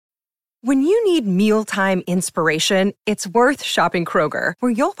When you need mealtime inspiration, it's worth shopping Kroger,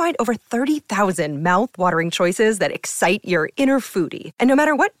 where you'll find over 30,000 mouth-watering choices that excite your inner foodie. And no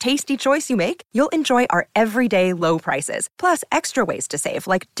matter what tasty choice you make, you'll enjoy our everyday low prices, plus extra ways to save,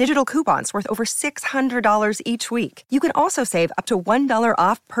 like digital coupons worth over $600 each week. You can also save up to $1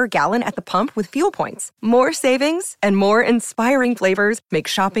 off per gallon at the pump with fuel points. More savings and more inspiring flavors make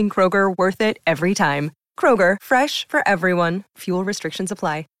shopping Kroger worth it every time. Kroger, fresh for everyone. Fuel restrictions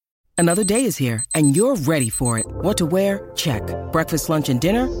apply. Another day is here, and you're ready for it. What to wear? Check. Breakfast, lunch, and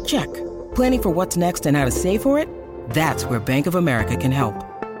dinner? Check. Planning for what's next and how to save for it? That's where Bank of America can help.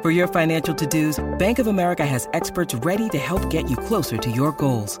 For your financial to-dos, Bank of America has experts ready to help get you closer to your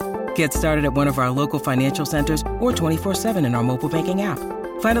goals. Get started at one of our local financial centers or 24/7 in our mobile banking app.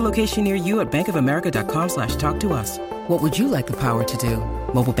 Find a location near you at bankofamerica.com/talktous. What would you like the power to do?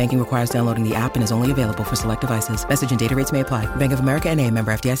 Mobile banking requires downloading the app and is only available for select devices. Message and data rates may apply. Bank of America N.A.,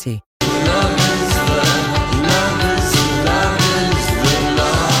 member FDIC.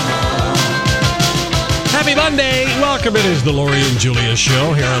 Happy Monday. Welcome. It is the Lori and Julia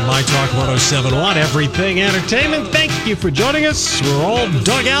Show here on My Talk 107.1, Everything Entertainment. Thank you for joining us. We're all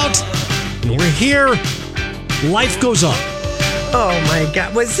dug out, and we're here. Life goes on. Oh, my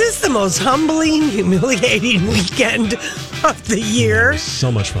God. Was this the most humbling, humiliating weekend of the year? So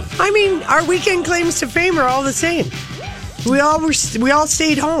much fun. I mean, our weekend claims to fame are all the same. We all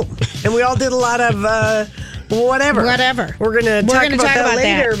stayed home, and we all did a lot of whatever. We're going to talk about that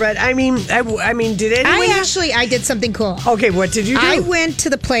later. But I mean, did anyone? I did something cool. Okay, what did you do? I went to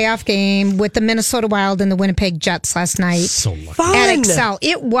the playoff game with the Minnesota Wild and the Winnipeg Jets last night. So much fun at Excel.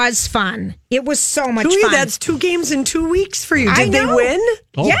 It was fun. It was so much fun. That's 2 games in 2 weeks for you. Did they win?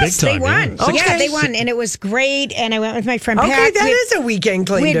 Oh, yes, big time, they won. Yeah. Okay. Yeah, they won, and it was great. And I went with my friend Pat. Okay, that is a weekend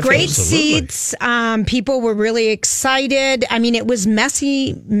claim to fame. We had great seats. People were really excited. I mean, it was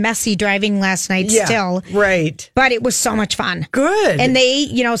messy driving last night still. Right. But it was so much fun. Good. And they,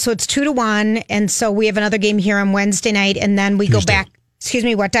 so it's 2-1. And so we have another game here on Wednesday night. And then we go back. Excuse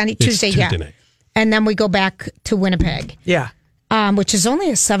me, what, Donnie? Tuesday night. And then we go back to Winnipeg. Yeah. Which is only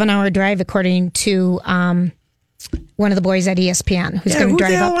a 7-hour drive, according to one of the boys at ESPN, who's going to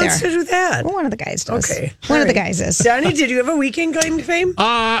drive up there. Who wants to do that? Well, one of the guys does. Okay. One of the guys is. Donnie, did you have a weekend claim to fame?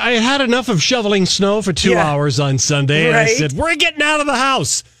 I had enough of shoveling snow for 2 hours on Sunday, and I said, we're getting out of the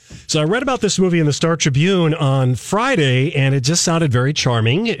house. So I read about this movie in the Star Tribune on Friday, and it just sounded very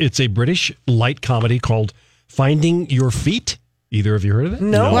charming. It's a British light comedy called Finding Your Feet. Either of you heard of it?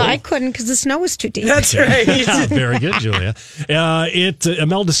 No. Well, I couldn't because the snow was too deep. That's right. Very good, Julia.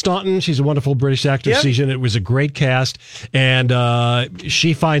 Imelda Staunton, she's a wonderful British actress. Yep. It was a great cast. And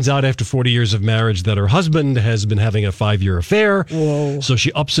she finds out after 40 years of marriage that her husband has been having a 5-year affair. Whoa. So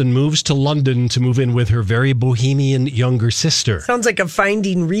she ups and moves to London to move in with her very bohemian younger sister. Sounds like a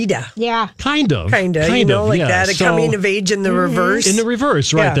Finding Rita. Yeah. Kind of. Like yeah. that. A coming of age in the reverse. In the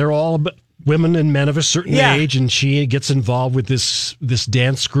reverse, right. Yeah. They're all women and men of a certain age, and she gets involved with this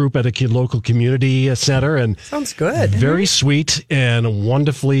dance group at a local community center. And sounds good. Very sweet and a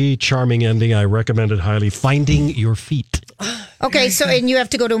wonderfully charming ending. I recommend it highly. Finding Your Feet. Okay, so, and you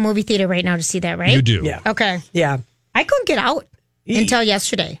have to go to a movie theater right now to see that, right? You do. Yeah. Okay. Yeah. I couldn't get out until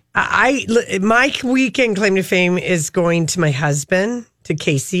yesterday. My weekend claim to fame is going to my husband, to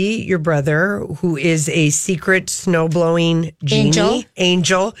Casey, your brother, who is a secret snowblowing genie.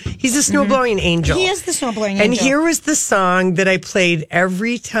 Angel. He's a snowblowing angel. He is the snowblowing angel. And here was the song that I played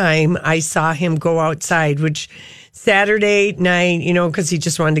every time I saw him go outside, which Saturday night, because he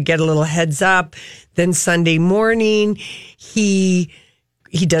just wanted to get a little heads up. Then Sunday morning, he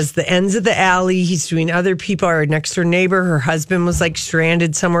does the ends of the alley. He's doing other people. Our next door neighbor, her husband was like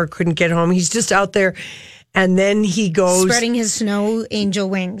stranded somewhere, couldn't get home. He's just out there. And then he goes spreading his snow angel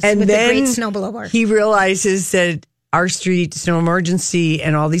wings and with then the great snowblower. He realizes that our street, snow emergency,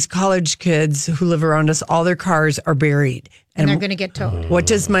 and all these college kids who live around us, all their cars are buried. And they're going to get towed. What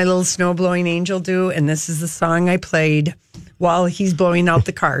does my little snow blowing angel do? And this is the song I played while he's blowing out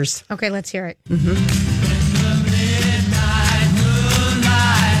the cars. Okay, let's hear it. Mm-hmm.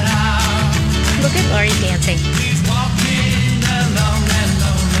 Look at Lori dancing.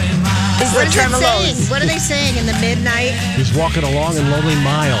 What is it saying? What are they saying in the midnight? He's walking along in Lonely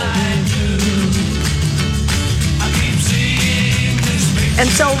Mile. And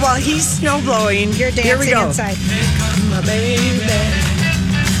so while he's snow blowing, you're dancing here we go. Inside. My baby.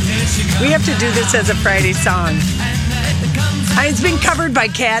 We have to do this as a Friday song. It's been covered by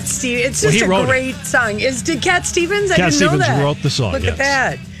Cat Stevens. It's just a great song. Did Cat Stevens? I didn't know that. Cat Stevens wrote the song. Look at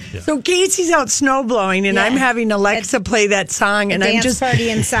that. So Casey's out snowblowing, and I'm having Alexa play that song, and I'm just party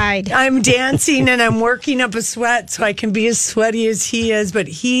inside. I'm dancing, and I'm working up a sweat so I can be as sweaty as he is. But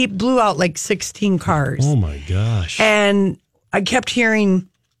he blew out like 16 cars. Oh my gosh! And I kept hearing.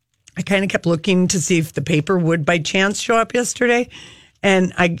 I kind of kept looking to see if the paper would by chance show up yesterday.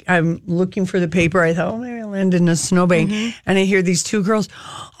 And I'm looking for the paper. I thought, maybe I'll land in a snowbank. And I hear these two girls,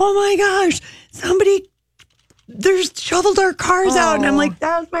 oh my gosh, there's shoveled our cars out. And I'm like,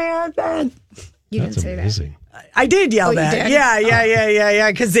 that's my husband. You didn't say amazing. that. I did yell that. Did?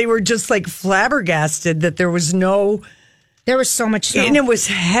 Yeah. Because they were just like flabbergasted that there was so much snow. And it was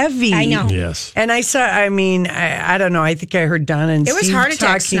heavy. I know. Yes. And I don't know. I think I heard Donna and It was Steve heart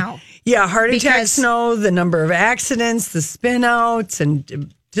attack talking. snow. Yeah, heart attack snow, the number of accidents, the spin outs,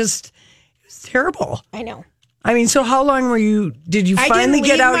 and just, it was terrible. I know. I mean, so how long did you finally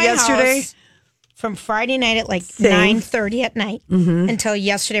get out yesterday? From Friday night at like 9:30 at night until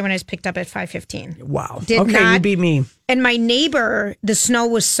yesterday when I was picked up at 5:15. Wow. You beat me. And my neighbor, the snow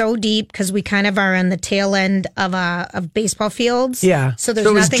was so deep because we kind of are on the tail end of baseball fields. Yeah. So there's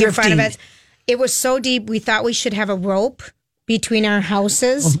it was nothing in front of drifting. us. It was so deep, we thought we should have a rope between our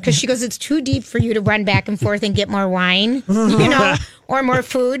houses because she goes, it's too deep for you to run back and forth and get more wine, or more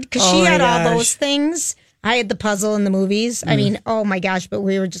food because she had all those things. I had the puzzle in the movies. I mean, oh my gosh, but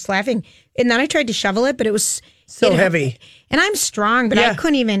we were just laughing. And then I tried to shovel it, but it was so heavy. And I'm strong, but I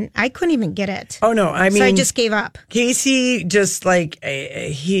couldn't even get it. Oh no, I mean, so I just gave up. Casey just like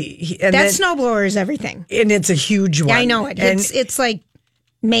he and that snowblower is everything, and it's a huge one. Yeah, I know it. It's like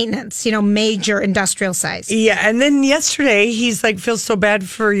maintenance, major industrial size. Yeah, and then yesterday he's like feels so bad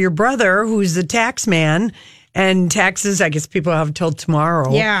for your brother who's a tax man. And taxes, I guess people have till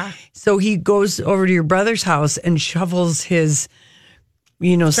tomorrow. Yeah. So he goes over to your brother's house and shovels his,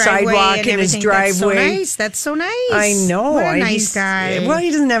 sidewalk and his driveway. That's so nice. I know. What a nice guy. Well,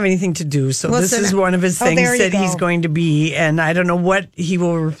 he doesn't have anything to do. So this is one of his things that he's going to be. And I don't know what he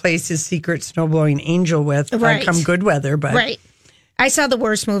will replace his secret snowblowing angel with come good weather. But right. I saw the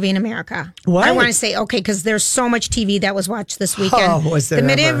worst movie in America. What? I want to say, because there's so much TV that was watched this weekend. Oh, was there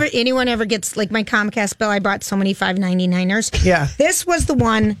ever? Anyone ever gets, like my Comcast bill, I bought so many $5.99ers. Yeah. This was the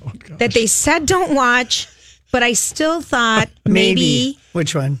one that they said don't watch, but I still thought maybe.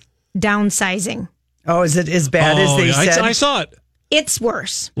 Which one? Downsizing. Oh, is it as bad as they said? I saw it. It's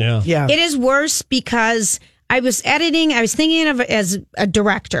worse. Yeah. It is worse because I was editing. I was thinking of it as a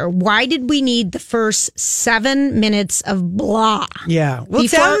director. Why did we need the first 7 minutes of blah? Yeah. Well,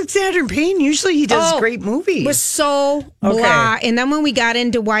 Alexander Payne, usually he does great movies. It was so blah. And then when we got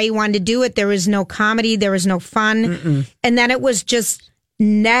into why he wanted to do it, there was no comedy. There was no fun. And then it was just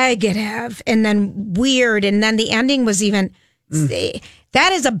negative and then weird. And then the ending was even...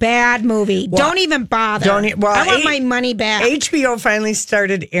 That is a bad movie. Well, don't even bother. I want my money back. HBO finally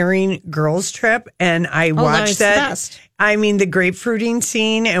started airing Girls Trip, and I watched that. The best. I mean, the grapefruiting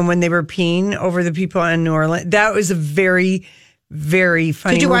scene and when they were peeing over the people in New Orleans, that was a very, very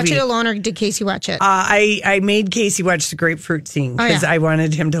funny movie. Did you watch it alone or did Casey watch it? I made Casey watch the grapefruit scene because I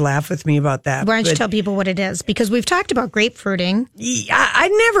wanted him to laugh with me about that. Why don't you tell people what it is? Because we've talked about grapefruiting.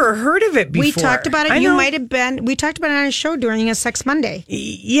 I'd never heard of it before. We talked about it. You might have been. We talked about it on a show during a Sex Monday.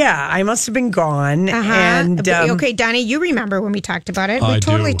 Yeah, I must have been gone. And okay, Donnie, you remember when we talked about it? We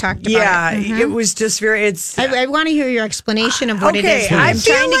totally talked about it. Yeah, it was just very. I want to hear your explanation of what it is. I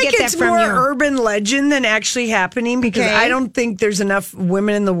feel like it's more urban legend than actually happening because I don't think there's enough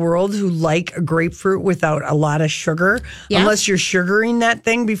women in the world who like a grapefruit without a lot of sugar, unless you're sugaring that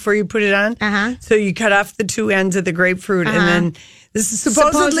thing before you put it on. So you cut off the two ends of the grapefruit, and then this is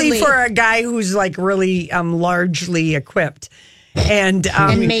supposedly for a guy who's like really largely equipped. And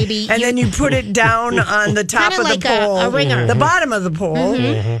maybe then you put it down on the top of the pole, a ringer. the bottom of the pole,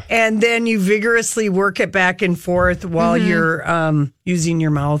 and then you vigorously work it back and forth while you're using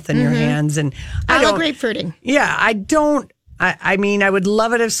your mouth and your hands. And I love grapefruiting. Yeah, I don't. I mean, I would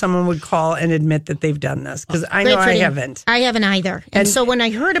love it if someone would call and admit that they've done this because I know I haven't. I haven't either. And so when I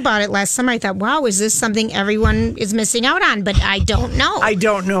heard about it last summer, I thought, wow, is this something everyone is missing out on? But I don't know. I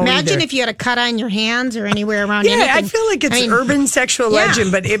don't know Imagine either. if you had a cut on your hands or anywhere around anything. I feel like it's urban sexual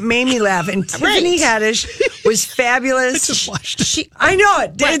legend, but it made me laugh. And Tiffany Haddish was fabulous. I just watched it. I know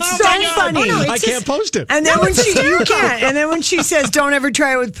it. It's so funny. I can't post it. And then you can't. And then when she says, "Don't ever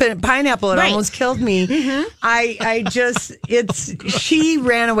try it with pineapple," it almost killed me. She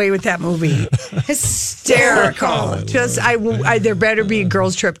ran away with that movie. Hysterical. There better be a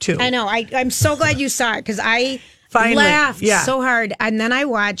Girls Trip too. I know. I'm so glad you saw it because I laughed so hard. And then I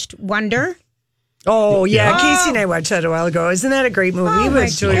watched Wonder. Oh, yeah. Casey and I watched that a while ago. Isn't that a great movie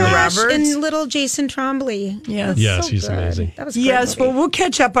with Julia Roberts? And little Jason Trombley. Yes, he's amazing. That was a great Yes, movie. well, we'll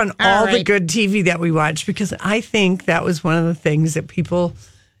catch up on all the good TV that we watch because I think that was one of the things that people,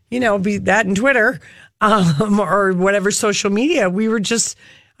 be that in Twitter or whatever social media. We were just,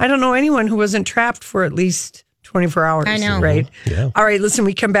 I don't know anyone who wasn't trapped for at least 24 hours. I know. Right? Yeah. All right, listen,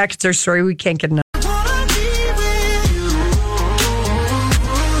 we come back. It's our story. We can't get enough.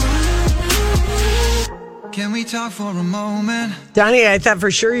 Can we talk for a moment? Donnie, I thought for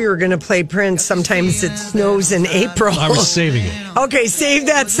sure you were going to play Prince. Sometimes it snows in April. I was saving it. Okay, save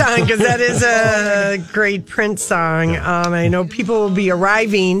that song because that is a great Prince song. I know people will be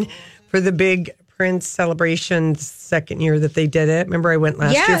arriving for the big Prince celebration second year that they did it. Remember, I went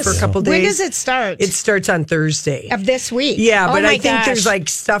last year for a couple days. When does it start? It starts on Thursday of this week. Yeah, but I think gosh. there's like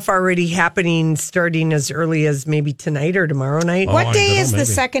stuff already happening starting as early as maybe tonight or tomorrow night. What day is the maybe.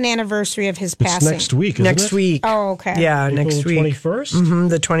 second anniversary of his It's passing? next week, isn't Next it? week. Oh, okay. Yeah, April next week. 21st? Mm-hmm,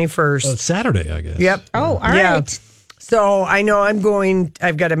 the 21st. It's Saturday, I guess. Yep. Oh, all right. Yeah. So I know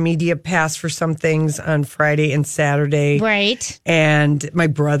I've got a media pass for some things on Friday and Saturday. Right. And my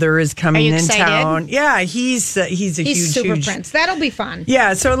brother is coming Are you in excited? town. Yeah, he's a He's huge super Prince. That'll be fun.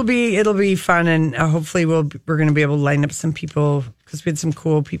 Yeah, so it'll be fun, and hopefully we're going to be able to line up some people because we had some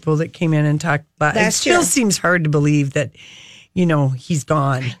cool people that came in and talked. It still seems hard to believe that he's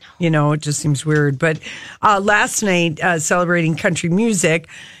gone. It just seems weird. But last night, celebrating country music.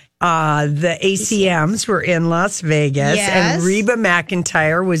 The ACMs were in Las Vegas, and Reba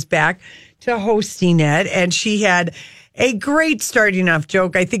McEntire was back to hosting it, and she had a great starting off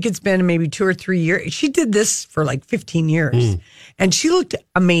joke. I think it's been maybe 2 or 3 years. She did this for like 15 years, and she looked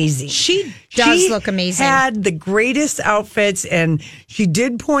amazing. She does look amazing. Had the greatest outfits, and she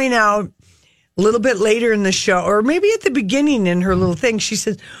did point out a little bit later in the show, or maybe at the beginning in her little thing, she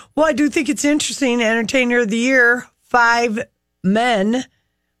says, well, I do think it's interesting, Entertainer of the Year, 5 men.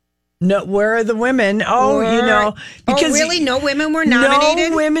 No, where are the women? Because really, no women were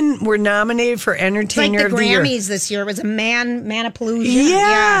nominated. No women were nominated for Entertainer of the Year. Like the Grammys this year was a Manapalooza.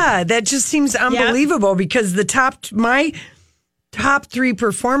 Yeah, that just seems unbelievable because my top 3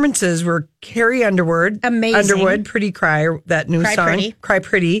 performances were Carrie Underwood, Pretty Cry, that new song, Cry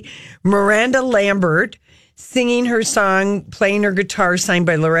Pretty, Miranda Lambert singing her song, playing her guitar, signed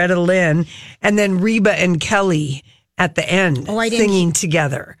by Loretta Lynn, and then Reba and Kelly at the end singing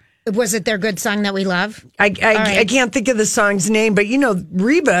together. Was it their good song that we love? I can't think of the song's name, but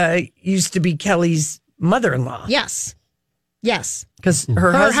Reba used to be Kelly's mother-in-law. Yes. Because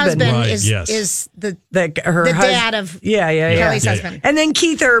her husband is the dad of Kelly's husband. And then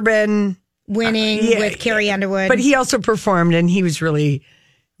Keith Urban winning with Carrie Underwood. But he also performed, and he was really,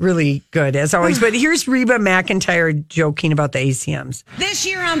 really good as always. But here's Reba McEntire joking about the ACMs. This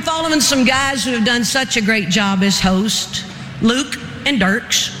year I'm following some guys who have done such a great job as host, Luke and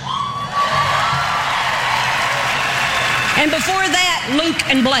Dirks. And before that, Luke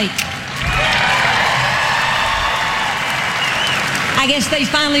and Blake. I guess they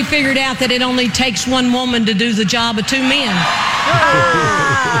finally figured out that it only takes one woman to do the job of 2 men.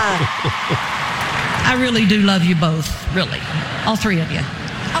 I really do love you both, really. All 3 of you.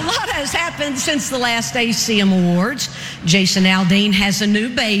 A lot has happened since the last ACM Awards. Jason Aldean has a new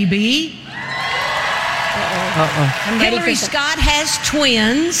baby. Hillary Scott has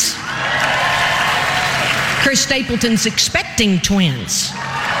twins. Chris Stapleton's expecting twins.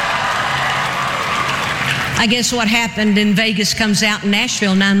 I guess what happened in Vegas comes out in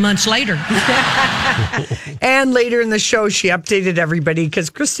Nashville 9 months later. And later in the show, she updated everybody because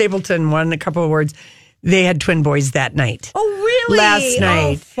Chris Stapleton won a couple awards. They had twin boys that night. Oh, really? Last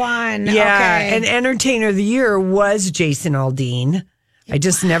night. Oh, fun. Yeah, okay. and Entertainer of the Year was Jason Aldean. I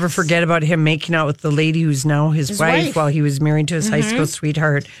just never forget about him making out with the lady who's now his wife while he was married to his high school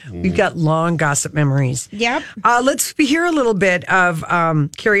sweetheart. We've got long gossip memories. Yep. Let's hear a little bit of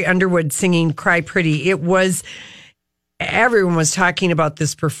Carrie Underwood singing Cry Pretty. Everyone was talking about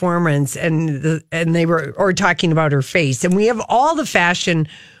this performance and they were talking about her face. And we have all the fashion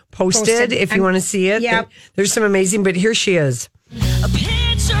posted if you want to see it. Yep. There's some amazing, but here she is. A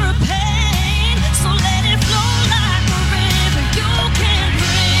picture of pain, so let it flow like a river. You can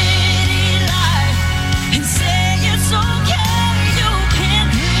pretty lie and say it's okay. You can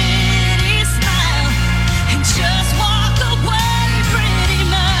pretty smile and just walk away. Pretty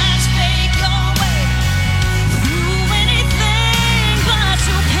much fake your way through anything but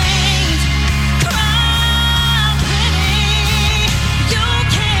your pain. Cry pretty, you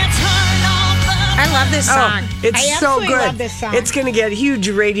can't turn off the I love this song. It's I so absolutely good. love this song. It's going to get huge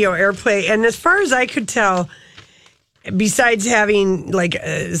radio airplay. And as far as I could tell, besides having like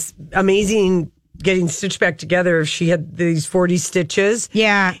amazing getting stitched back together, she had these 40 stitches.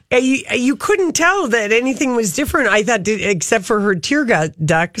 Yeah. You couldn't tell that anything was different. I thought, except for her tear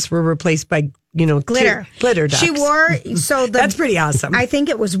ducts were replaced by, glitter. Glitter ducts. She wore, that's pretty awesome. I think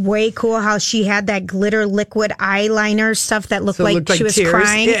it was way cool how she had that glitter liquid eyeliner stuff that looked like she was tears.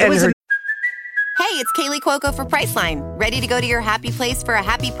 crying. Yeah, It was Hey, it's Kaylee Cuoco for Priceline. Ready to go to your happy place for a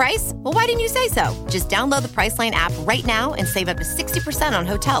happy price? Well, why didn't you say so? Just download the Priceline app right now and save up to 60% on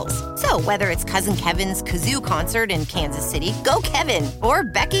hotels. So whether it's Cousin Kevin's Kazoo Concert in Kansas City, go Kevin, or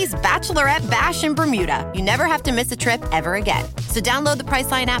Becky's Bachelorette Bash in Bermuda, you never have to miss a trip ever again. So download the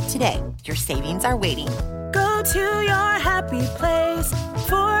Priceline app today. Your savings are waiting. Go to your happy place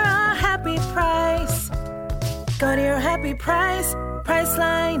for a happy price. Go to your happy price,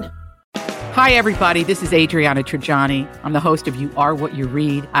 Priceline. Hi, everybody. This is Adriana Trajani. I'm the host of You Are What You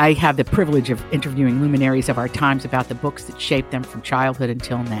Read. I have the privilege of interviewing luminaries of our times about the books that shaped them from childhood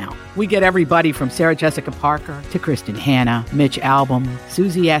until now. We get everybody from Sarah Jessica Parker to Kristen Hanna, Mitch Albom,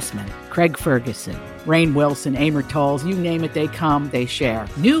 Susie Essman, Craig Ferguson, Rainn Wilson, Amor Tolls, you name it, they come, they share.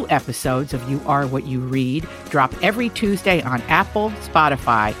 New episodes of You Are What You Read drop every Tuesday on Apple,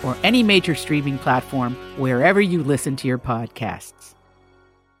 Spotify, or any major streaming platform wherever you listen to your podcasts.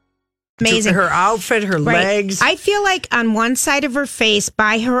 amazing. Her outfit, her legs. I feel like on one side of her face,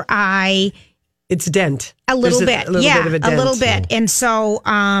 by her eye, it's a dent. A little bit. A little bit of a dent. A little bit. And so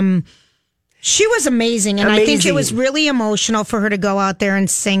she was amazing. And I think it was really emotional for her to go out there and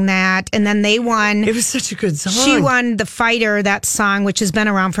sing that. And then they won. It was such a good song. She won The Fighter, that song, which has been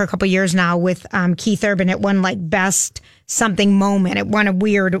around for a couple of years now with Keith Urban. It won like Best Something Moment. It won a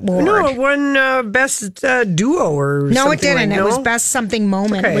weird award. No, it won Best Duo or something. No, it didn't. Like, It was Best Something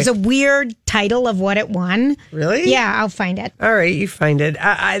Moment. Okay. It was a weird title of what it won. Really? Yeah, I'll find it. All right, you find it.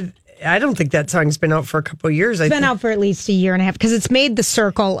 I don't think that song's been out for a couple of years. It's been out for at least a year and a half because it's made the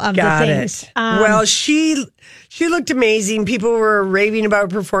circle of the things. Well, she looked amazing. People were raving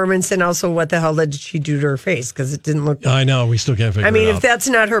about her performance, and also what the hell did she do to her face? Because it didn't look. I know, we still can't figure it out. I mean, if that's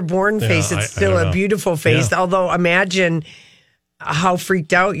not her born face, it's still a beautiful face. Yeah. Although, imagine how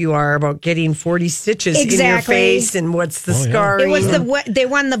freaked out you are about getting 40 stitches in your face, and what's the scarring. It was they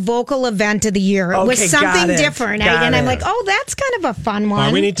won the vocal event of the year. It was something different, and I'm like, oh, that's kind of a fun one. All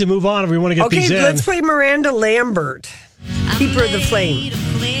right, we need to move on if we want to get these in. Okay, let's play Miranda Lambert, Keeper of the Flame.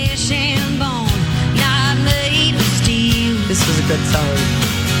 This was a good song.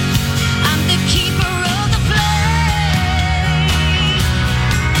 I'm the keeper of the flame,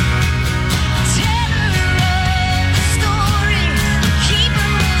 teller of the story,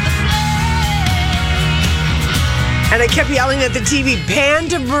 keeper of the flame. And I kept yelling at the TV, pan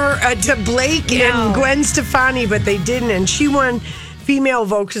to Blake and Gwen Stefani, but they didn't. And she won Female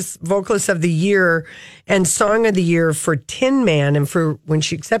Vocalist of the Year and Song of the Year for Tin Man. And when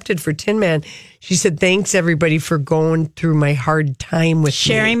she accepted for Tin Man, she said, thanks everybody for going through my hard time with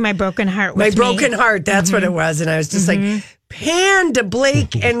sharing me. my broken heart with my me. broken heart, that's what it was. And I was just like, pan to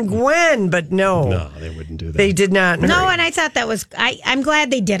Blake and Gwen, but no, they wouldn't do that. They did not. No, and I thought that was. I'm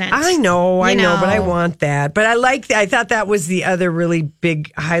glad they didn't. I know, but I want that. But I thought that was the other really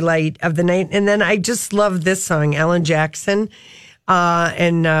big highlight of the night. And then I just love this song, Alan Jackson,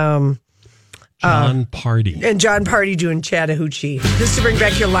 and John Party. And John Party doing Chattahoochee, just to bring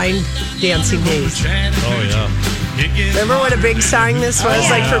back your line dancing days. Oh yeah. Remember what a big song this was,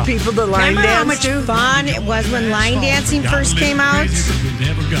 like for people to line Remember dance how much to? fun it was when line dancing first came out?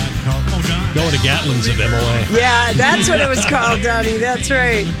 Going to Gatlin's of MOA. Yeah, that's what it was called, Donnie. That's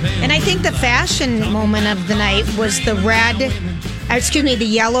right. And I think the fashion moment of the night was the the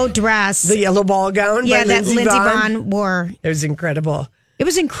yellow dress. The yellow ball gown Yeah, by that Lindsey Vonn wore. It was incredible. It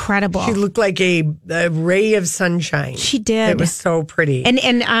was incredible. She looked like a ray of sunshine. She did. It was so pretty.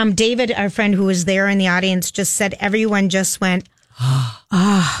 And David, our friend who was there in the audience, just said everyone just went,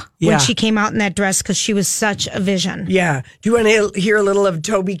 when she came out in that dress because she was such a vision. Yeah. Do you want to hear a little of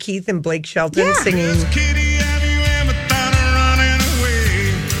Toby Keith and Blake Shelton singing?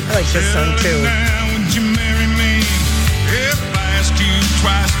 I like this song too.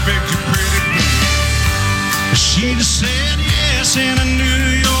 She just said yes in a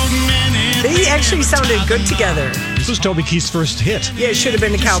New York minute. They actually sounded good together. This was Toby Keith's first hit. Yeah, it should have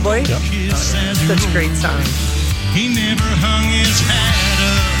been a cowboy. Yep. Such a great song. He never hung his hat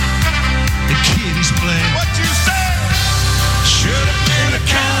up. The kiddies play. What you say? Should have been a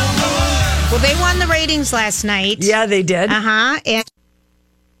cowboy. Well, they won the ratings last night. Yeah, they did. And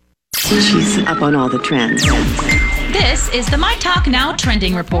she's up on all the trends. This is the My Talk Now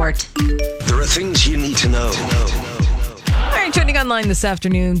trending report. There are things you need to know. We're trending online this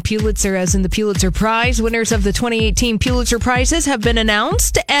afternoon, Pulitzer, as in the Pulitzer Prize. Winners of the 2018 Pulitzer Prizes have been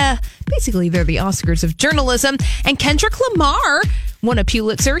announced. Basically, they're the Oscars of journalism. And Kendrick Lamar won a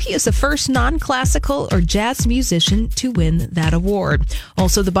Pulitzer. He is the first non-classical or jazz musician to win that award.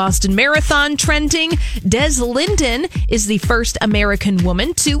 Also, the Boston Marathon trending. Des Linden is the first American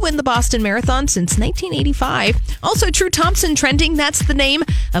woman to win the Boston Marathon since 1985. Also, True Thompson trending. That's the name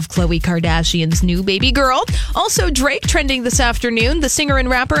of Khloe Kardashian's new baby girl. Also, Drake trending this afternoon. The singer and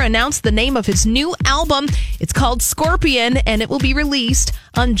rapper announced the name of his new album. It's called Scorpion, and it will be released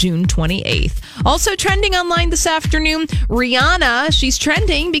on June 28th. Also trending online this afternoon, Rihanna. She's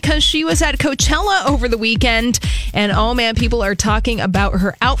trending because she was at Coachella over the weekend. And oh man, people are talking about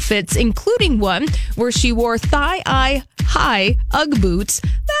her outfits, including one where she wore thigh-high Ugg boots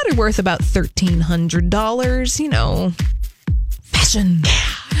that are worth about $1,300. You know, fashion.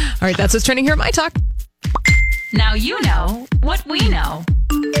 All right, that's what's trending here at My Talk. Now you know what we know.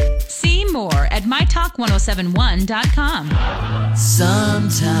 See more at mytalk1071.com.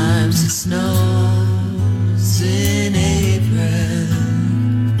 Sometimes it snows in April.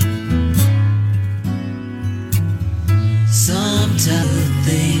 Sometimes the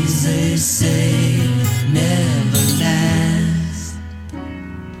things they say never last.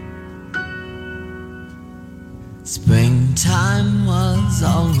 Springtime was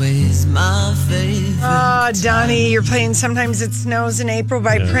always my favorite. Donnie, you're playing Sometimes It Snows in April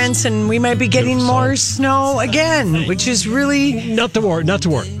by Prince, and we might be getting more snow again, which is really... Not to worry. Not to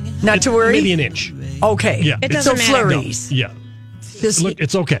worry? Maybe an inch. Okay. Yeah. It doesn't matter. Flurries. No. Yeah. Look,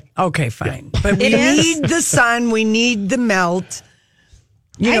 it's okay. Okay, fine. Yeah. But we need the sun. We need the melt.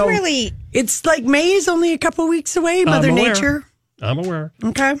 It's like May is only a couple weeks away, Mother Nature. I'm aware.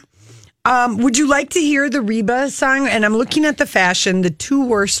 Okay. Would you like to hear the Reba song? And I'm looking at the fashion. The two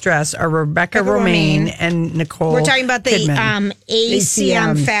worst dressed are Rebecca Romijn and Nicole We're talking about the Kidman.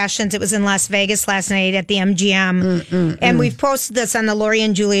 ACM fashions. It was in Las Vegas last night at the MGM. And we've posted this on the Lori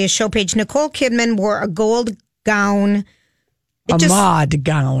and Julia show page. Nicole Kidman wore a gold gown. Maud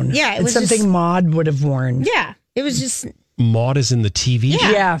gown. Yeah. It's something Maud would have worn. Yeah. It was just... Maud is in the TV show?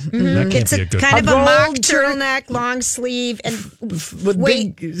 Yeah. That can't It's be a good kind of a mock gold turtleneck, long sleeve, and with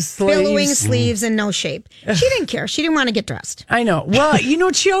big billowing sleeves and no shape. She didn't care. She didn't want to get dressed. I know. Well,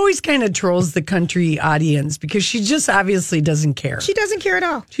 she always kind of trolls the country audience because she just obviously doesn't care. She doesn't care at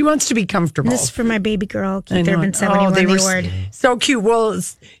all. She wants to be comfortable. This is for my baby girl, Keith Urban said when he won the award. So cute. Well,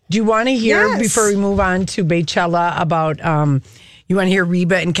 do you want to hear, before we move on to Beychella, about, you want to hear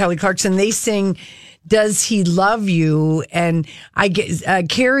Reba and Kelly Clarkson? They sing... Does He Love You? And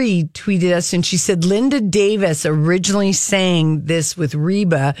Carrie tweeted us and she said, Linda Davis originally sang this with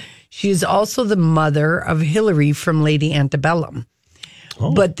Reba. She is also the mother of Hillary from Lady Antebellum.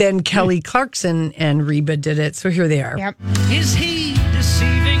 Oh. But then Kelly Clarkson and Reba did it. So here they are. Yep. Is he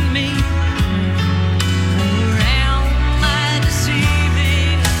deceiving me? Or am I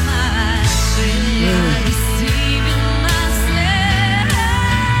deceiving myself?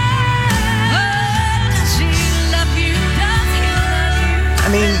 I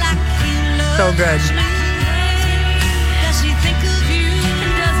mean, so good. Does he think of you?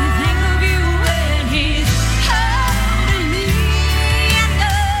 Does he think of you when he's holding me?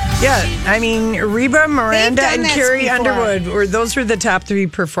 Yeah, I mean, Reba, Miranda, done and this Carrie before. Underwood, those were the top three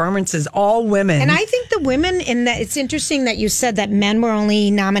performances, all women. And I think the women in that, it's interesting that you said that men were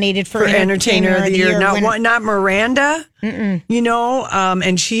only nominated for Entertainer of the Year. when- Not Miranda.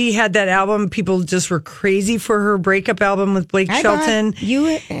 And she had that album. People just were crazy for her breakup album with Blake Shelton.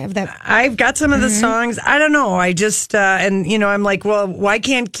 You have that. I've got some of the songs. I don't know. I just, I'm like, well, why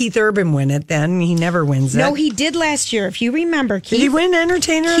can't Keith Urban win it then? He never wins it. No, he did last year. If you remember, Keith. Did he win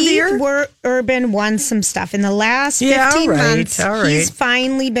Entertainer of the Year? Urban won some stuff. In the last 15 months, he's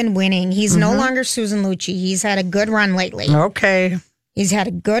finally been winning. He's no longer Susan Lucci. He's had a good run lately. Okay. He's had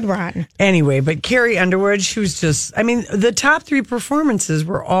a good run. Anyway, but Carrie Underwood, she was just, the top three performances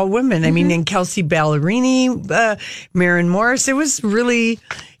were all women. And Kelsey Ballerini, Maren Morris. It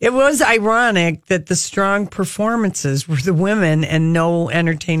was ironic that the strong performances were the women and no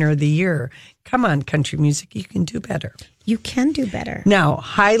Entertainer of the Year. Come on, country music, you can do better. You can do better. Now,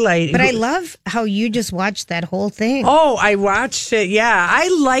 highlight. But I love how you just watched that whole thing. Oh, I watched it. Yeah. I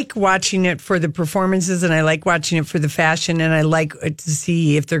like watching it for the performances and I like watching it for the fashion and I like to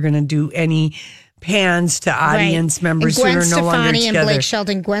see if they're going to do any pans to audience members who are no longer together. Gwen Stefani and Blake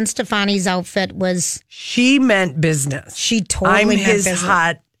Shelton. Gwen Stefani's outfit was... She meant business. She totally meant business. I'm his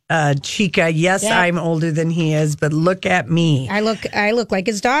hot Chica. Yes, Yeah. I'm older than he is, but look at me. I look like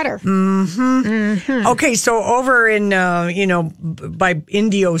his daughter. Okay, so over in by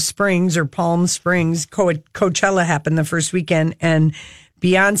Indio Springs or Palm Springs, Coachella happened the first weekend, and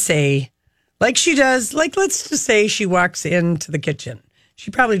Beyonce, like she does, like let's just say she walks into the kitchen. She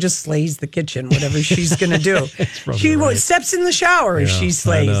probably just slays the kitchen, whatever she's going to do. She steps in the shower, Yeah, she I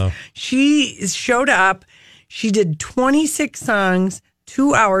slays. know. She showed up. She did 26 songs,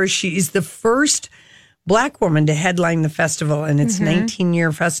 2 hours. She is the first Black woman to headline the festival, and it's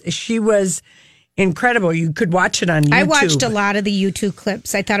 19-year festival. She was incredible. You could watch it on YouTube. I watched a lot of the YouTube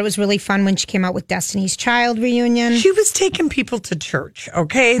clips. I thought it was really fun when she came out with Destiny's Child reunion. She was taking people to church,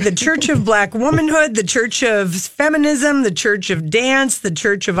 okay? The Church of Black Womanhood, the Church of Feminism, the Church of Dance, the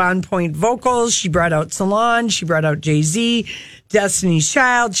Church of On Point Vocals. She brought out Solange. She brought out Jay-Z, Destiny's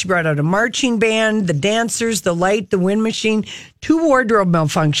Child. She brought out a marching band, the dancers, the light, the wind machine, 2 wardrobe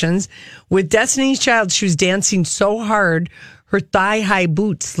malfunctions. With Destiny's Child, she was dancing so hard, her thigh-high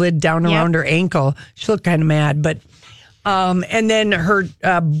boot slid down around her ankle. She looked kind of mad, but... and then her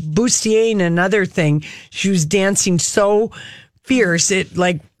bustier and another thing, she was dancing so fierce, it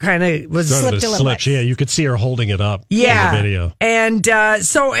like kind of was slipped a little bit. Yeah, you could see her holding it up in the video. And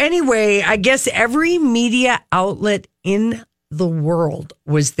so anyway, I guess every media outlet in the world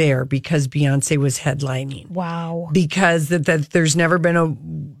was there because Beyonce was headlining. Wow. Because there's never been a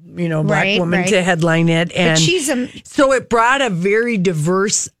Black woman to headline it. And but she's so it brought a very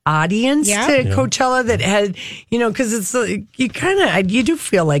diverse audience to Coachella that had, because it's you do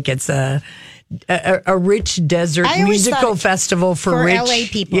feel like it's a rich desert musical festival for rich LA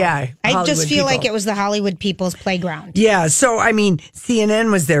people. Yeah. I just feel people. like it was the Hollywood people's playground. Yeah. So, I mean,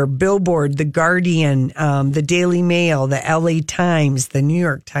 CNN was there, Billboard, The Guardian, the Daily Mail, the LA Times, the New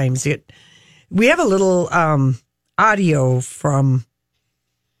York Times. We have a little audio from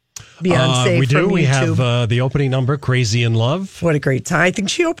Beyonce. We do. From We YouTube. have the opening number, Crazy in Love. What a great time. I think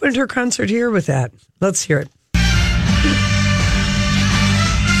she opened her concert here with that. Let's hear it.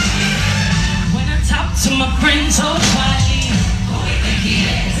 When I talk to my friends, oh, quietly,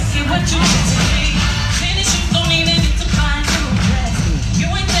 see what you want to be. Finish, you don't need it to find you impress. You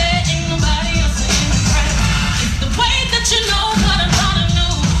ain't there, ain't nobody else in the press. It's the way that you know what I'm gonna do.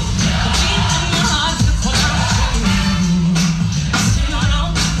 The beat in my heart, that's what I'm doing. Still I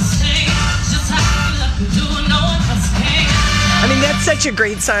don't stay, just how you feel like you do, no one else can. I mean, that's such a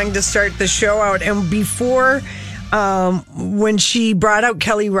great song to start the show out. And before, when she brought out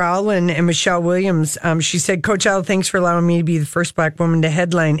Kelly Rowland and Michelle Williams, she said, Coachella, thanks for allowing me to be the first Black woman to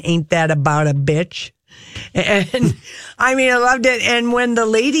headline. Ain't that about a bitch? And I mean, I loved it. And when the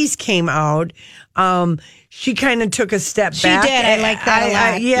ladies came out, she kind of took a step back. She did. I like that a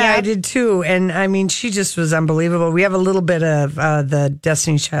lot. Yeah, I did too. And I mean, she just was unbelievable. We have a little bit of the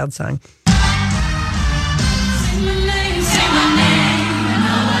Destiny's Child song.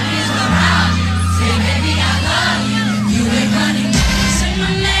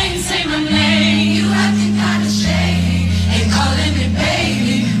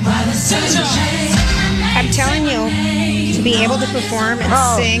 I'm telling you, to be able to perform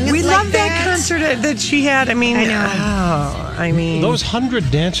and sing. We like love that concert that she had. I mean, I know. Those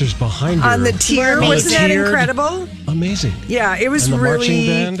 100 dancers behind her. On the tier, wasn't that incredible? Amazing. Yeah, it was and the really. marching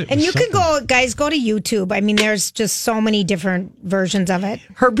band, it And was you something. could go to YouTube. I mean, there's just so many different versions of it.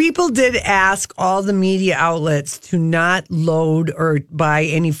 Her people did ask all the media outlets to not load or buy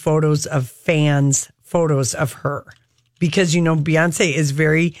any photos of photos of her. Because, Beyonce is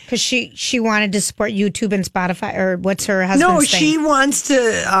very... Because she wanted to support YouTube and Spotify, or what's her husband's No, thing? she wants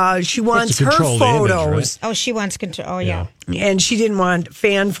to, she wants her control the image, photos. right? Oh, she wants control. Oh, yeah. And she didn't want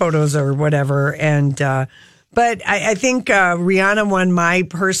fan photos or whatever. And, but I think Rihanna won my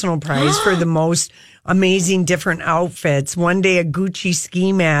personal prize for the most amazing different outfits. One day a Gucci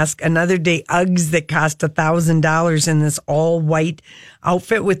ski mask, another day Uggs that cost $1,000 in this all white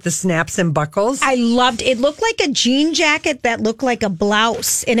outfit with the snaps and buckles. I loved it. Looked like a jean jacket that looked like a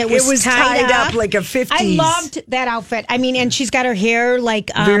blouse, and it was tied up like a 50s. I loved that outfit. I mean, and she's got her hair like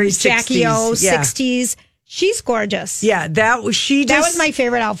Very Jackie O, 60s, yeah. 60s. She's gorgeous. Yeah, that was my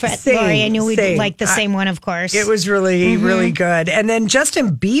favorite outfit. Same, Lori, I knew we'd same. like the same one, of course. It was really, really good. And then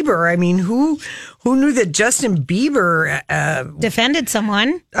Justin Bieber. I mean, who knew that Justin Bieber defended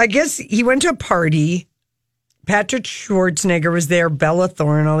someone? I guess he went to a party. Patrick Schwarzenegger was there, Bella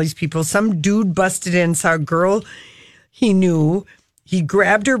Thorne, all these people. Some dude busted in, saw a girl he knew. He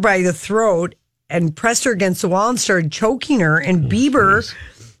grabbed her by the throat and pressed her against the wall and started choking her. And Bieber,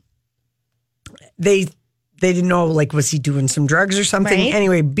 they they didn't know, like, was he doing some drugs or something? Right.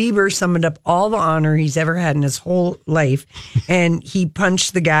 Anyway, Bieber summoned up all the honor he's ever had in his whole life, and he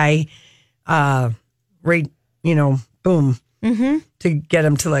punched the guy, right, boom, to get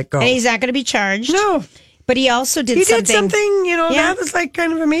him to let go. And he's not going to be charged. No. But he also did He something. did something, that was like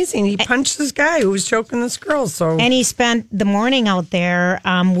kind of amazing. He punched this guy who was choking this girl. So And he spent the morning out there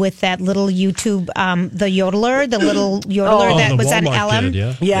with that little YouTube, the yodeler that the was on Walmart LM.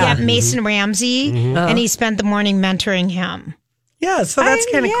 kid, yeah. Mason Ramsey. And he spent the morning mentoring him. Yeah, so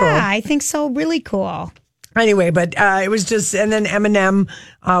that's kind of cool. Yeah, I think so. Really cool. Anyway, but it was just, and then Eminem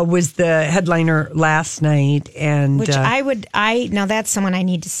was the headliner last night. And Which now that's someone I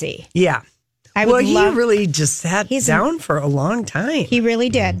need to see. yeah. I would he love- really just sat down for a long time. He really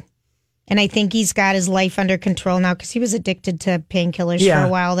did. And I think he's got his life under control now because he was addicted to painkillers for a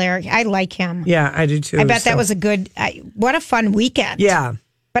while there. I like him. Yeah, I do too. I bet that was a good, what a fun weekend. Yeah.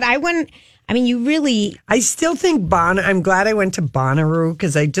 But I still think I'm glad I went to Bonnaroo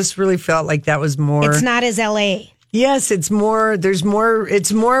because I just really felt like that was more. It's not as LA. Yes, it's more of a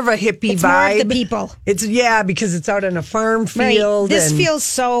hippie It's vibe. more of the people. It's because it's out on a farm Right. field. This and feels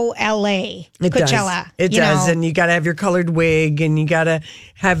so LA. it Coachella. Does. It does. And you got to have your colored wig and you got to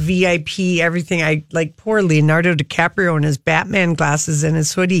have VIP, everything. I like poor Leonardo DiCaprio in his Batman glasses and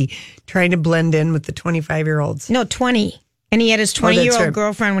his hoodie trying to blend in with the 25-year-olds. No, 20. And he had his that's 20-year-old right.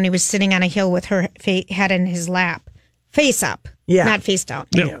 girlfriend when he was sitting on a hill with her head in his lap. Face up. Yeah. Not face down.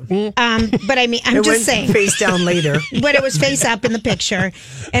 Yeah. But I mean, I'm It just went saying. face down later. But it was face up in the picture.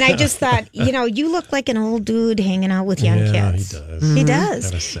 And I just thought, you look like an old dude hanging out with young kids. He does. He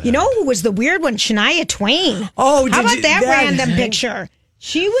does. That is sad. You know who was the weird one? Shania Twain. Oh, how about that random picture?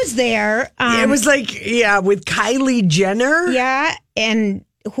 She was there. It was like, with Kylie Jenner. Yeah, and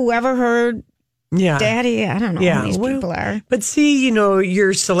whoever her daddy, I don't know who these people are. But see,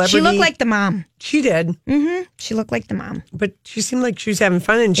 your celebrity. She looked like the mom. She did. Mm-hmm. She looked like the mom. But she seemed like she was having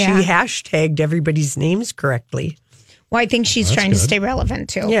fun and she hashtagged everybody's names correctly. Well, I think she's trying to stay relevant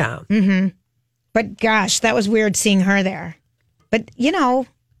too. Yeah. Mm-hmm. But gosh, that was weird seeing her there. But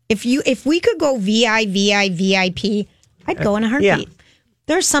if we could go VIP, I'd go in a heartbeat. Yeah.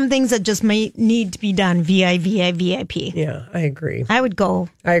 There's some things that just may need to be done VIP. Yeah, I agree. I would go.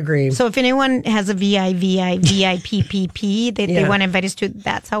 I agree. So if anyone has a VIPPP that they want to invite us to,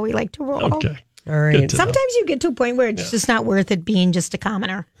 that's how we like to roll. Okay. All right. Sometimes you get to a point where it's just not worth it being just a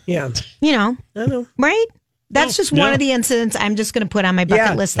commoner. Yeah. I know. Right? That's just one of the incidents I'm just going to put on my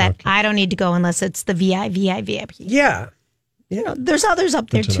bucket list that I don't need to go unless it's the VIP. Yeah. There's others up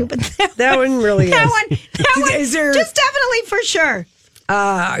there too, but that one really is. That one Is there just definitely for sure.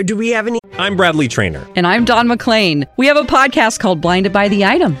 Do we have any? I'm Bradley Trainer. And I'm Don McClain. We have a podcast called Blinded by the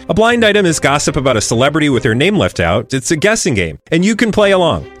Item. A blind item is gossip about a celebrity with their name left out. It's a guessing game, and you can play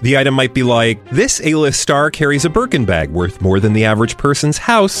along. The item might be like, this A-list star carries a Birkin bag worth more than the average person's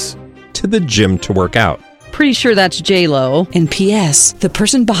house to the gym to work out. Pretty sure that's J-Lo. And P.S. the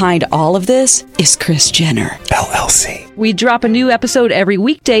person behind all of this is Kris Jenner, LLC. We drop a new episode every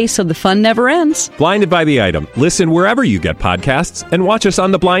weekday so the fun never ends. Blinded by the Item. Listen wherever you get podcasts and watch us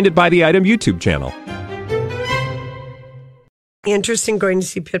on the Blinded by the Item YouTube channel. Interesting going to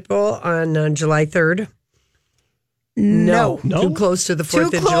see Pitbull on July 3rd? No. Too close to the 4th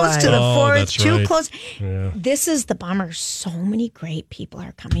of July. Too close to the 4th. That's Too right. close. Yeah. This is the bummer. So many great people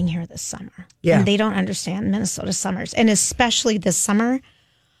are coming here this summer. Yeah. And they don't understand Minnesota summers. And especially this summer,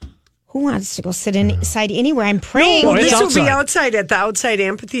 who wants to go sit inside anywhere? I'm praying. No, it's this will be outside. outside at the outside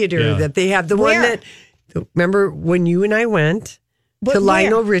amphitheater Yeah. that they have. The Where? one that, remember when you and I went to Where?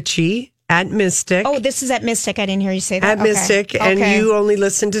 Lionel Richie at Mystic? Oh, this is at Mystic. I didn't hear you say that. At Mystic. And you only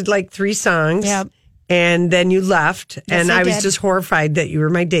listened to like 3 songs. Yep. And then you left. Yes, and I I was did. just horrified that you were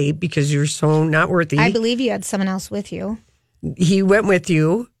my date because you're so not worthy. I believe you had someone else with you. He went with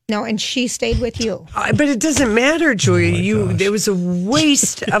you. No, and she stayed with you. But it doesn't matter, Julia. There was a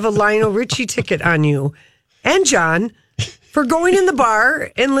waste of a Lionel Richie ticket on you and John for going in the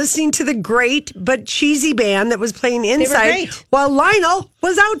bar and listening to the great but cheesy band that was playing inside great. while Lionel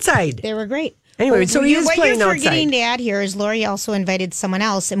was outside. They were great. Anyway, so he is what playing you're outside. forgetting to add here is Lori also invited someone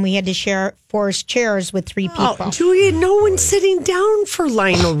else, and we had to share 4 chairs with 3 people. Oh, Julia, no one's sitting down for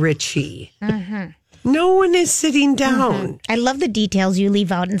Lionel Richie. No one is sitting down. I love the details you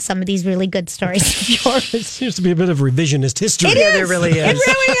leave out in some of these really good stories of yours. Seems to be a bit of revisionist history. It Yeah, is. there really is. It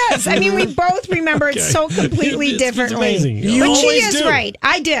really is. I mean, we both remember it so completely It's differently. amazing. But You she always is do. right.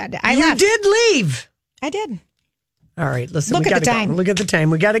 I did. I You left. did leave. I did. All right, listen. Look we at the gotta time. Go. Look at the time.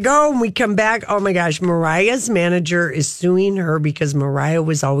 We got to go. And we come back. Oh my gosh, Mariah's manager is suing her because Mariah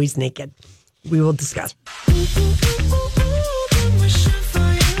was always naked. We will discuss. Ooh, ooh, ooh, ooh, wishing for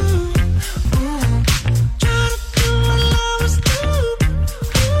you. Ooh,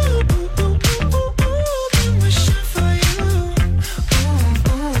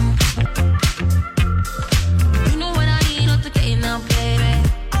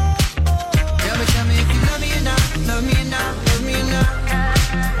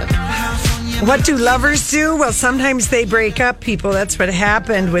 What do lovers do? Well, sometimes they break up, people. That's what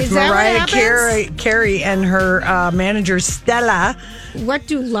happened with Is that Mariah what happens? Carey and her manager, Stella. What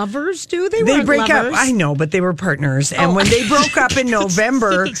do lovers do? They break lovers. up. I know, but they were partners. And when they broke up in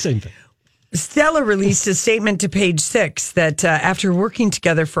November, Same thing. Stella released a statement to Page Six that after working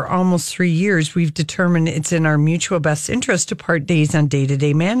together for almost 3 years, we've determined it's in our mutual best interest to part days on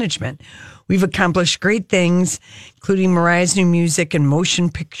day-to-day management. We've accomplished great things, including Mariah's new music and motion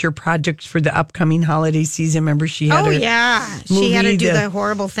picture projects for the upcoming holiday season. Remember, she had she had to do the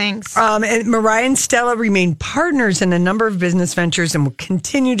horrible things. And Mariah and Stella remain partners in a number of business ventures and will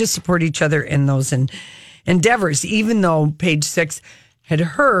continue to support each other in those endeavors, even though Page Six had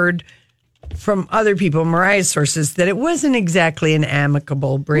heard from other people, Mariah's sources, that it wasn't exactly an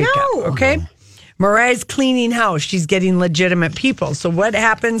amicable breakup. No. Okay? Mariah's cleaning house. She's getting legitimate people. So what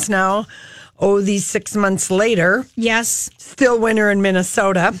happens now? These 6 months later. Yes. Still winter in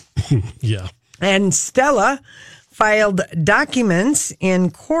Minnesota. Yeah. And Stella filed documents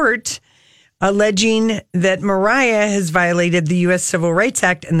in court alleging that Mariah has violated the U.S. Civil Rights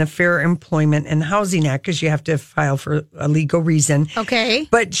Act and the Fair Employment and Housing Act, because you have to file for a legal reason. Okay.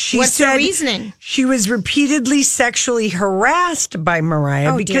 But she What's said the reasoning? she was repeatedly sexually harassed by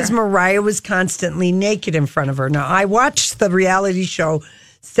Mariah because dear. Mariah was constantly naked in front of her. Now, I watched the reality show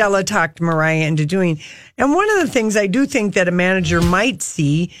Stella talked Mariah into doing. And one of the things I do think that a manager might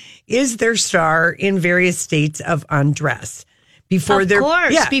see is their star in various states of undress. Before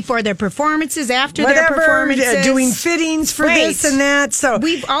before their performances, after Whatever, their performances, doing fittings for this and that. So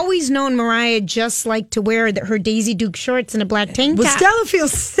we've always known Mariah just like to wear her Daisy Duke shorts and a black tank top. Well, Stella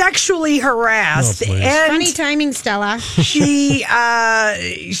feels sexually harassed. And funny timing, Stella. She,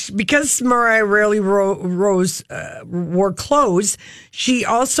 because Mariah rarely wore clothes, she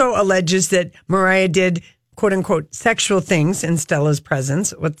also alleges that Mariah did quote unquote sexual things in Stella's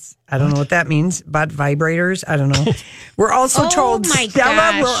presence. I don't know what that means. But vibrators? I don't know. We're also told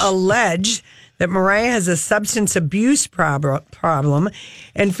Stella will allege that Mariah has a substance abuse problem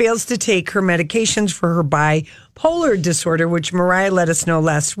and fails to take her medications for her bipolar disorder, which Mariah let us know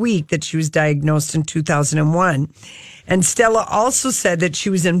last week that she was diagnosed in 2001. And Stella also said that she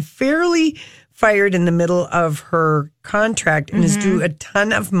was unfairly fired in the middle of her contract and is due a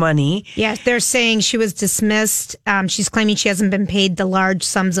ton of money. Yes, they're saying she was dismissed. She's claiming she hasn't been paid the large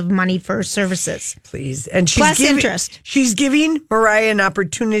sums of money for her services. Please. And Plus interest. She's giving Mariah an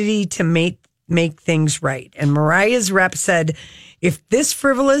opportunity to make things right. And Mariah's rep said, if this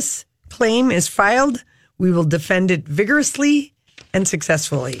frivolous claim is filed, we will defend it vigorously and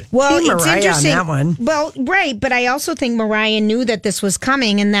successfully. Well, Team it's Mariah interesting. on that one. Well, right, but I also think Mariah knew that this was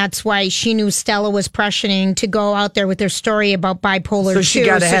coming, and that's why she knew Stella was pressuring to go out there with their story about bipolar. So she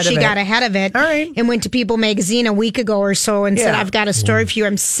got ahead of it. All right, and went to People Magazine a week ago or so and said, "I've got a story for you.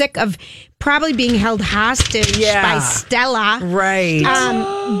 I'm sick of probably being held hostage by Stella." Right.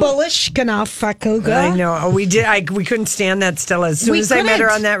 Bullish enough. I know. We couldn't stand that Stella. As soon as I met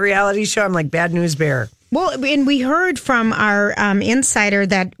her on that reality show, I'm like, bad news bear. Well, and we heard from our insider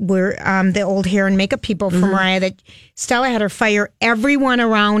that we're the old hair and makeup people from Mariah that Stella had her fire everyone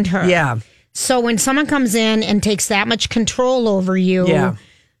around her. Yeah. So when someone comes in and takes that much control over you,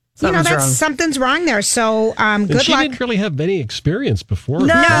 something's wrong there. So good she luck. didn't really have any experience before.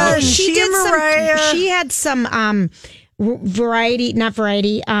 No, she did Mariah. She had some reality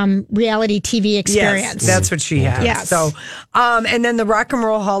TV experience. Yes, that's what she had. Yes. So, and then the Rock and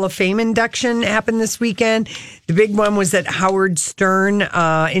Roll Hall of Fame induction happened this weekend. The big one was that Howard Stern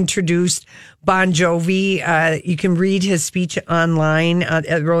introduced Bon Jovi. You can read his speech online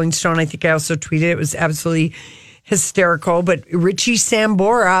at Rolling Stone. I think I also tweeted it. It was absolutely hysterical. But Richie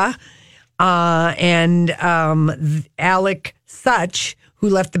Sambora and Alec Such, who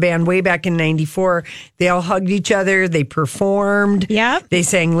left the band way back in 94. They all hugged each other. They performed. Yep. They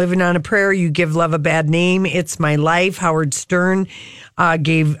sang Living on a Prayer, You Give Love a Bad Name, It's My Life. Howard Stern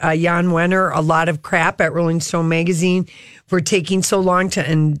gave Jan Wenner a lot of crap at Rolling Stone magazine for taking so long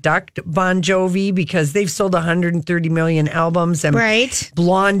to induct Bon Jovi because they've sold 130 million albums and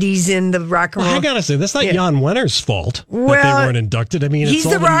Blondie's in the rock and roll. I gotta say, that's not Jan Wenner's fault that they weren't inducted. I mean, he's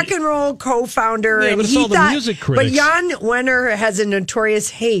the rock and roll co-founder. Yeah, but it's all the music critics. But Jan Wenner has a notorious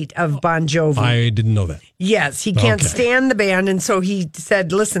hate of Bon Jovi. I didn't know that. Yes, he can't stand the band, and so he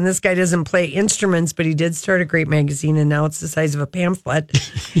said, listen, this guy doesn't play instruments, but he did start a great magazine, and now it's the size of a pamphlet.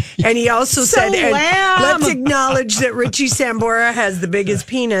 And he also said, let's acknowledge that Richie Sambora has the biggest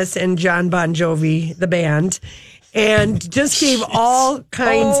penis, and John Bon Jovi, the band, and just gave all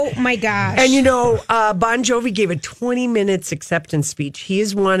kinds. Oh, my gosh. And, Bon Jovi gave a 20 minutes acceptance speech. He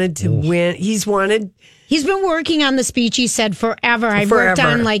has wanted to win. He's wanted He's been working on the speech, he said, forever. I've worked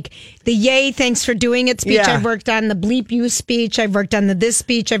on like the yay, thanks for doing it speech. Yeah. I've worked on the bleep you speech. I've worked on the this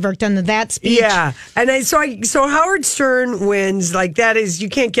speech. I've worked on the that speech. Yeah. And so Howard Stern wins. Like that is, you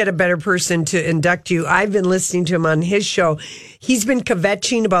can't get a better person to induct you. I've been listening to him on his show. He's been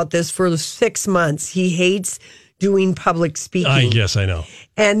kvetching about this for 6 months. He hates doing public speaking. Yes, I know.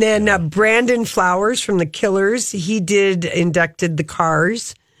 And then Brandon Flowers from the Killers, he inducted the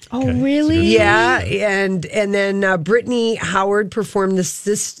Cars. Oh, really? Yeah, and then Brittany Howard performed the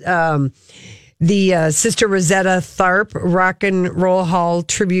Sister Rosetta Tharpe Rock and Roll Hall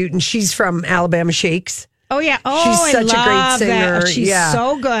tribute, and she's from Alabama Shakes. Oh, yeah. Oh, she's such a great singer. That. She's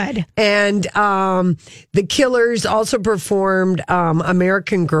so good. And the Killers also performed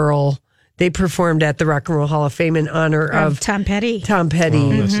American Girl. They performed at the Rock and Roll Hall of Fame in honor of Tom Petty. Tom Petty.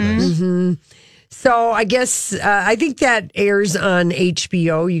 Oh, that's nice. Mm-hmm. So I guess I think that airs on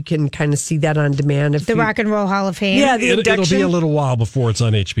HBO. You can kind of see that on demand. If the Rock and Roll Hall of Fame. Yeah, the It'll be a little while before it's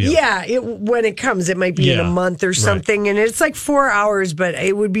on HBO. Yeah, when it comes, it might be in a month or something. Right. And it's like 4 hours, but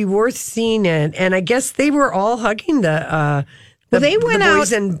it would be worth seeing it. And I guess they were all hugging they went the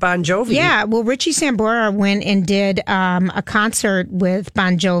boys out and Bon Jovi. Yeah, well, Richie Sambora went and did a concert with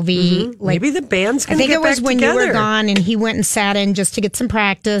Bon Jovi. Mm-hmm. Maybe the band's going to get back together. I think it was when you were gone, and he went and sat in just to get some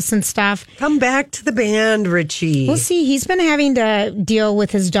practice and stuff. Come back to the band, Richie. We'll see. He's been having to deal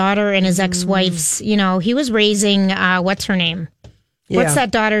with his daughter and his ex-wife's. You know, he was raising what's her name? Yeah. What's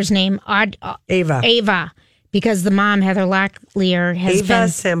that daughter's name? Ava. Because the mom, Heather Locklear, has Ava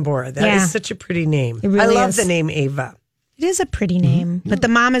Sambora. That is such a pretty name. It really I love is. the name Ava. It is a pretty name, but the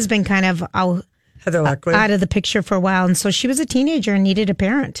mom has been kind of Heather Locklear out of the picture for a while, and so she was a teenager and needed a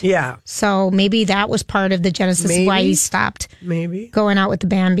parent. Yeah, so maybe that was part of the genesis of why he stopped. Going out with the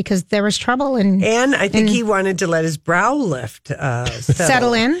band because there was trouble, and I think he wanted to let his brow lift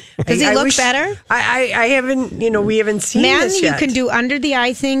settle in. Does he look better? I haven't. We haven't seen this yet. You can do under the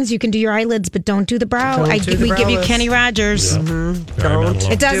eye things. You can do your eyelids, but don't do the brow. We give you Kenny Rogers. Yeah. Don't.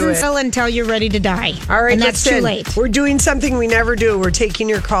 It doesn't settle until you're ready to die. All right, and that's too late. We're doing something we never do. We're taking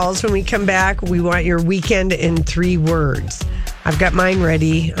your calls when we come back. We want your weekend in 3 words. I've got mine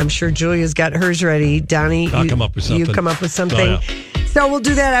ready. I'm sure Julia's got hers ready. Donnie, I'll come up with something. You come up with something. Oh, yeah. So we'll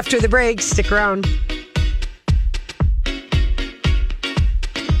do that after the break. Stick around.